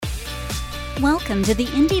Welcome to the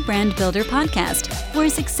Indie Brand Builder podcast, where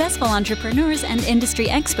successful entrepreneurs and industry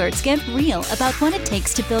experts get real about what it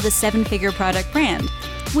takes to build a seven-figure product brand,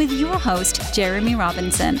 with your host, Jeremy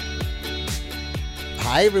Robinson.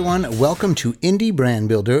 Hi everyone, welcome to Indie Brand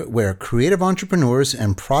Builder, where creative entrepreneurs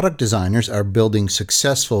and product designers are building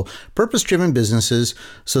successful, purpose-driven businesses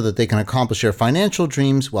so that they can accomplish their financial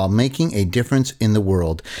dreams while making a difference in the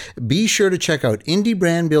world. Be sure to check out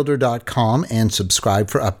indiebrandbuilder.com and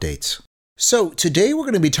subscribe for updates. So today we're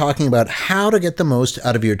going to be talking about how to get the most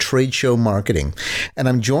out of your trade show marketing. And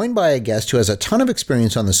I'm joined by a guest who has a ton of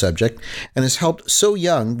experience on the subject and has helped So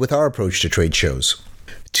Young with our approach to trade shows.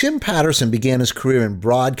 Tim Patterson began his career in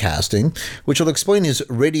broadcasting, which will explain his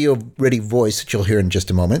radio-ready voice that you'll hear in just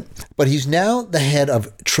a moment. But he's now the head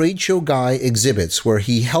of Trade Show Guy Exhibits, where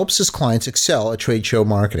he helps his clients excel at trade show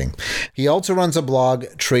marketing. He also runs a blog,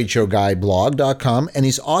 tradeshowguyblog.com, and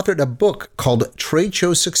he's authored a book called Trade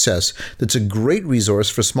Show Success that's a great resource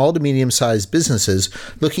for small to medium-sized businesses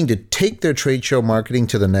looking to take their trade show marketing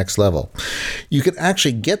to the next level. You can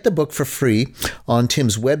actually get the book for free on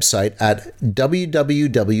Tim's website at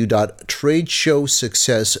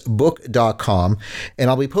www.tradeshowsuccessbook.com, and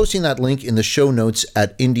I'll be posting that link in the show notes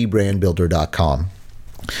at indiebrandbuilder.com.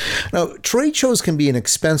 Now, trade shows can be an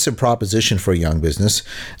expensive proposition for a young business,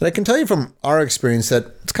 and I can tell you from our experience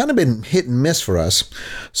that it's kind of been hit and miss for us.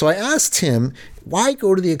 So I asked Tim, why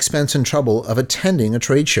go to the expense and trouble of attending a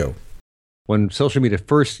trade show? When social media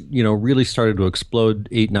first, really started to explode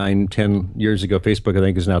 8, 9, 10 years ago, Facebook, I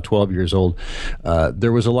think, is now 12 years old.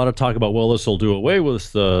 There was a lot of talk about, well, this will do away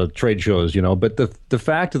with trade shows, But the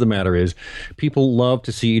fact of the matter is, people love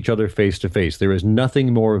to see each other face to face. There is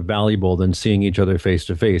nothing more valuable than seeing each other face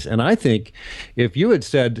to face. And I think if you had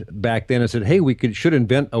said back then, hey, we should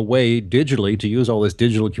invent a way digitally to use all this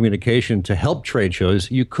digital communication to help trade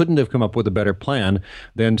shows, you couldn't have come up with a better plan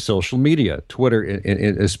than social media, Twitter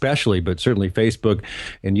especially, but certainly Facebook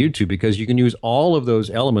and YouTube, because you can use all of those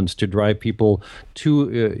elements to drive people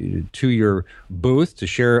to your booth, to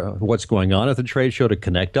share what's going on at the trade show, to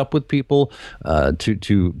connect up with people,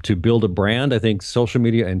 to build a brand. I think social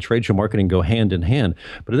media and trade show marketing go hand in hand,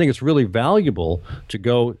 but I think it's really valuable to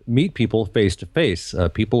go meet people face to face.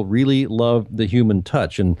 People really love the human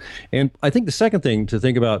touch, and I think the second thing to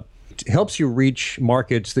think about, helps you reach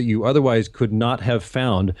markets that you otherwise could not have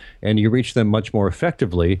found, and you reach them much more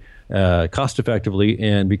effectively, cost effectively,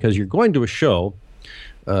 and because you're going to a show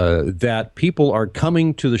that people are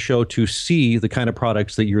coming to the show to see the kind of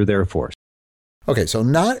products that you're there for. Okay, so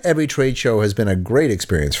not every trade show has been a great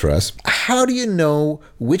experience for us. How do you know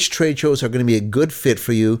which trade shows are going to be a good fit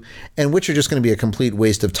for you and which are just going to be a complete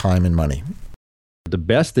waste of time and money? The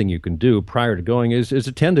best thing you can do prior to going is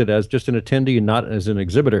attend it as just an attendee and not as an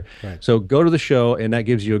exhibitor. Right. So go to the show, and that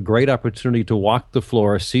gives you a great opportunity to walk the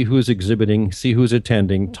floor, see who's exhibiting, see who's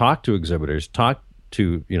attending, talk to exhibitors, talk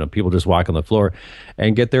to people just walk on the floor,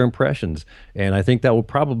 and get their impressions. And I think that will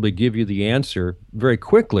probably give you the answer very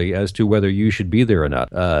quickly as to whether you should be there or not.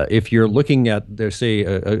 If you're looking at, say,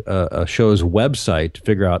 a show's website to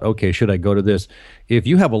figure out, okay, should I go to this? If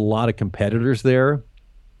you have a lot of competitors there,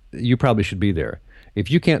 you probably should be there. If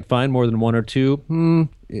you can't find more than one or two,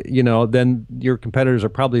 then your competitors are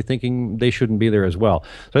probably thinking they shouldn't be there as well.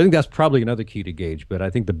 So I think that's probably another key to gauge, but I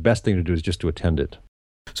think the best thing to do is just to attend it.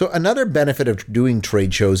 So another benefit of doing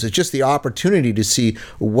trade shows is just the opportunity to see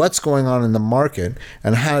what's going on in the market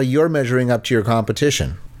and how you're measuring up to your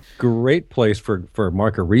competition. Great place for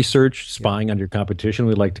market research, spying on your competition,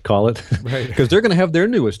 we like to call it, right? Because they're going to have their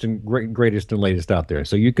newest and greatest and latest out there.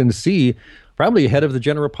 So you can see probably ahead of the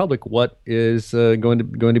general public what is going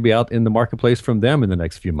to be out in the marketplace from them in the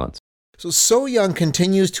next few months. So Young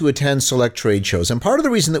continues to attend select trade shows, and part of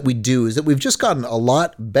the reason that we do is that we've just gotten a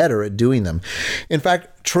lot better at doing them. In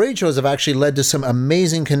fact, trade shows have actually led to some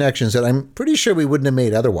amazing connections that I'm pretty sure we wouldn't have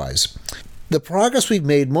made otherwise. The progress we've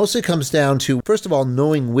made mostly comes down to, first of all,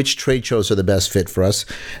 knowing which trade shows are the best fit for us,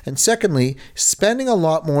 and secondly, spending a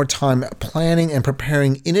lot more time planning and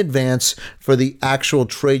preparing in advance for the actual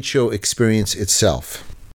trade show experience itself.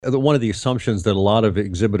 One of the assumptions that a lot of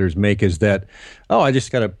exhibitors make is that, I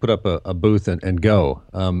just got to put up a booth and go.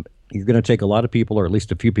 You're going to take a lot of people, or at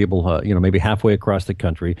least a few people, maybe halfway across the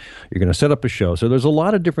country. You're going to set up a show. So there's a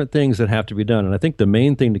lot of different things that have to be done. And I think the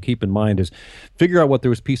main thing to keep in mind is figure out what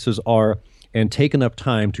those pieces are and take enough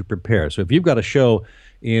time to prepare. So if you've got a show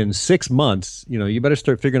in 6 months, you better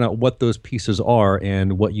start figuring out what those pieces are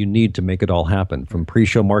and what you need to make it all happen, from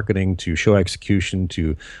pre-show marketing to show execution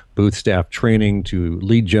to booth staff training to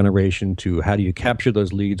lead generation to how do you capture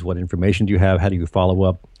those leads, what information do you have, how do you follow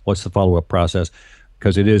up, what's the follow-up process,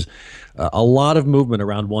 because it is a lot of movement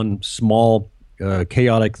around one small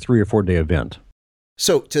chaotic 3 or 4 day event.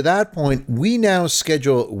 So to that point, we now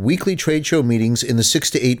schedule weekly trade show meetings in the 6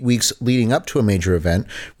 to 8 weeks leading up to a major event,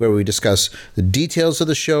 where we discuss the details of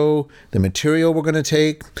the show, the material we're going to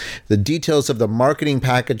take, the details of the marketing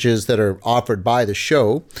packages that are offered by the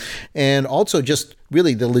show, and also just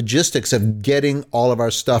really the logistics of getting all of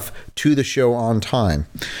our stuff to the show on time.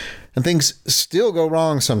 And things still go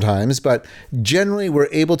wrong sometimes, but generally we're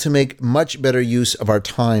able to make much better use of our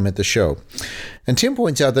time at the show. And Tim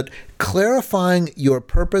points out that clarifying your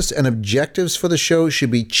purpose and objectives for the show should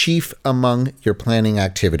be chief among your planning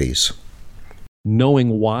activities.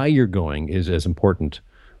 Knowing why you're going is as important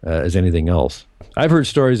as anything else. I've heard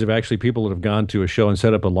stories of actually people that have gone to a show and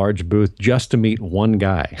set up a large booth just to meet one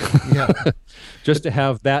guy. Yeah. Just to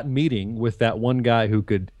have that meeting with that one guy who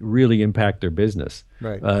could really impact their business.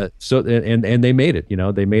 Right. And they made it,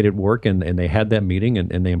 they made it work, and they had that meeting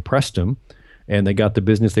and they impressed him, and they got the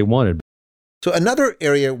business they wanted. So another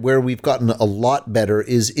area where we've gotten a lot better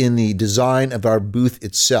is in the design of our booth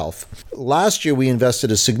itself. Last year, we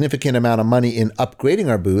invested a significant amount of money in upgrading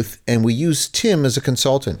our booth, and we used Tim as a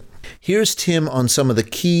consultant. Here's Tim on some of the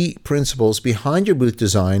key principles behind your booth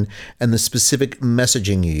design and the specific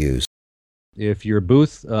messaging you use. If your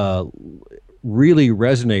booth really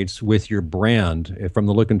resonates with your brand from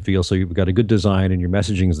the look and feel, so you've got a good design and your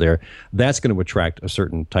messaging is there, that's going to attract a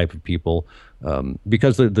certain type of people.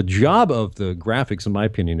 Because the job of the graphics, in my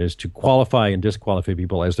opinion, is to qualify and disqualify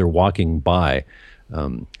people as they're walking by,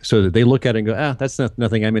 so that they look at it and go, that's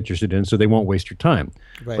nothing I'm interested in, so they won't waste your time.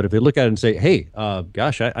 Right. But if they look at it and say, hey,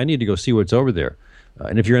 gosh, I need to go see what's over there.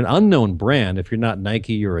 And if you're an unknown brand, if you're not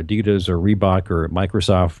Nike or Adidas or Reebok or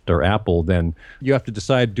Microsoft or Apple, then you have to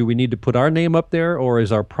decide, do we need to put our name up there, or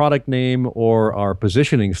is our product name or our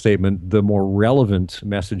positioning statement the more relevant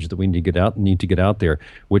message that we need to get out there,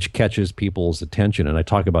 which catches people's attention? And I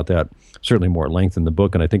talk about that certainly more at length in the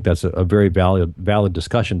book, and I think that's a very valid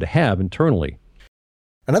discussion to have internally.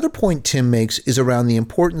 Another point Tim makes is around the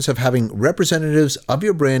importance of having representatives of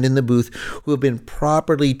your brand in the booth who have been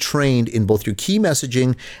properly trained in both your key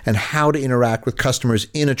messaging and how to interact with customers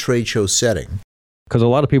in a trade show setting. Because a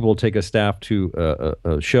lot of people will take a staff to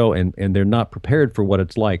a show and they're not prepared for what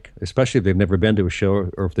it's like, especially if they've never been to a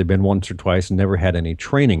show or if they've been once or twice and never had any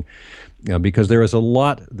training. Because there is a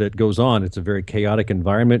lot that goes on. It's a very chaotic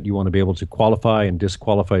environment. You want to be able to qualify and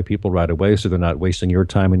disqualify people right away so they're not wasting your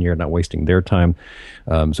time and you're not wasting their time.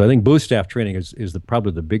 So I think booth staff training is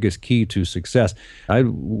probably the biggest key to success. I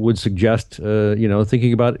would suggest,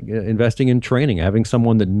 thinking about investing in training, having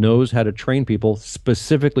someone that knows how to train people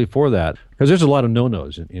specifically for that. Because there's a lot of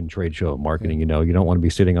no-nos in trade show marketing. You don't want to be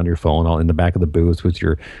sitting on your phone all in the back of the booth with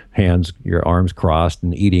your arms crossed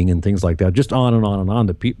and eating and things like that. Just on and on and on.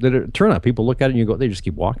 People look at it and you go, they just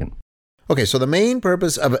keep walking. Okay, so the main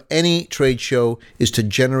purpose of any trade show is to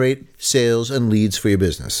generate sales and leads for your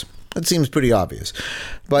business. That seems pretty obvious.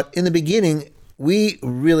 But in the beginning, we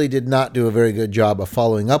really did not do a very good job of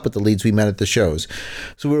following up with the leads we met at the shows.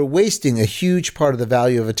 So we were wasting a huge part of the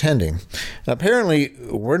value of attending. And apparently,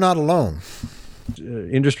 we're not alone.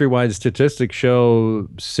 Industry-wide statistics show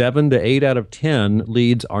 7 to 8 out of 10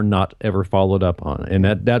 leads are not ever followed up on, and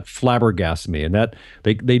that flabbergasts me. And that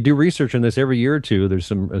they do research on this every year or two. There's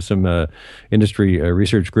some industry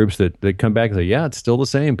research groups that come back and say, yeah, it's still the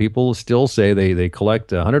same. People still say they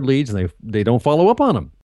collect 100 leads and they don't follow up on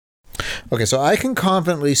them. Okay, so I can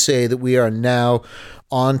confidently say that we are now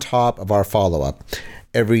on top of our follow-up.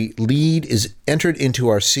 Every lead is entered into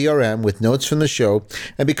our CRM with notes from the show.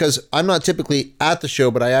 And because I'm not typically at the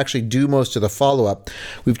show, but I actually do most of the follow-up,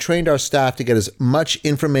 we've trained our staff to get as much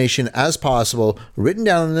information as possible written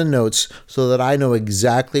down in the notes so that I know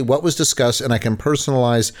exactly what was discussed and I can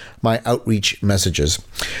personalize my outreach messages.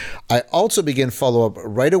 I also begin follow-up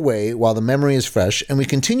right away while the memory is fresh, and we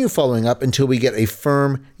continue following up until we get a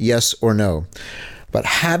firm yes or no. But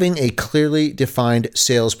having a clearly defined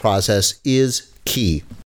sales process is key.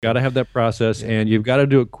 Got to have that process, and you've got to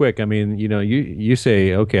do it quick. I mean, you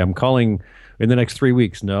say, okay, I'm calling in the next 3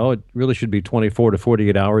 weeks. No, it really should be 24 to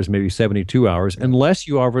 48 hours, maybe 72 hours, unless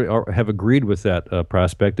you already have agreed with that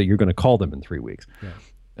prospect that you're going to call them in 3 weeks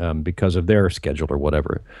because of their schedule or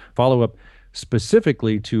whatever. Follow up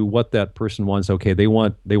specifically to what that person wants. Okay, they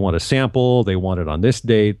want a sample, they want it on this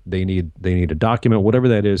date, they need a document, whatever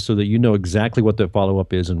that is, so that you know exactly what the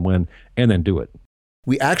follow-up is and when, and then do it.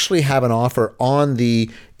 We actually have an offer on the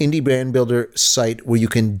Indie Brand Builder site where you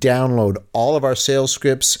can download all of our sales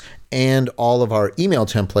scripts and all of our email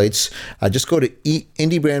templates. Just go to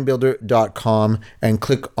indiebrandbuilder.com and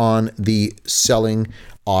click on the selling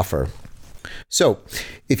offer. So,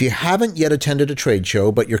 if you haven't yet attended a trade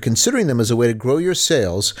show, but you're considering them as a way to grow your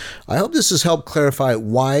sales, I hope this has helped clarify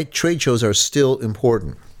why trade shows are still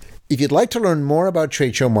important. If you'd like to learn more about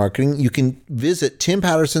trade show marketing, you can visit Tim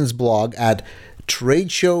Patterson's blog at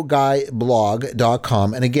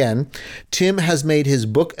tradeshowguyblog.com. And again, Tim has made his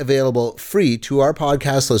book available free to our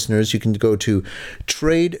podcast listeners. You can go to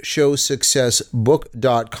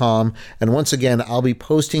tradeshowsuccessbook.com. And once again, I'll be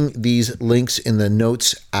posting these links in the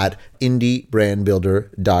notes at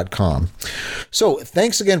indiebrandbuilder.com. So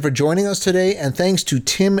thanks again for joining us today. And thanks to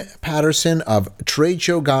Tim Patterson of Trade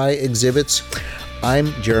Show Guy Exhibits.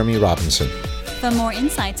 I'm Jeremy Robinson. For more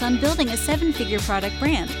insights on building a 7-figure product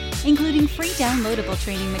brand, including free downloadable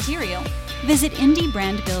training material, visit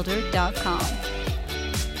indiebrandbuilder.com.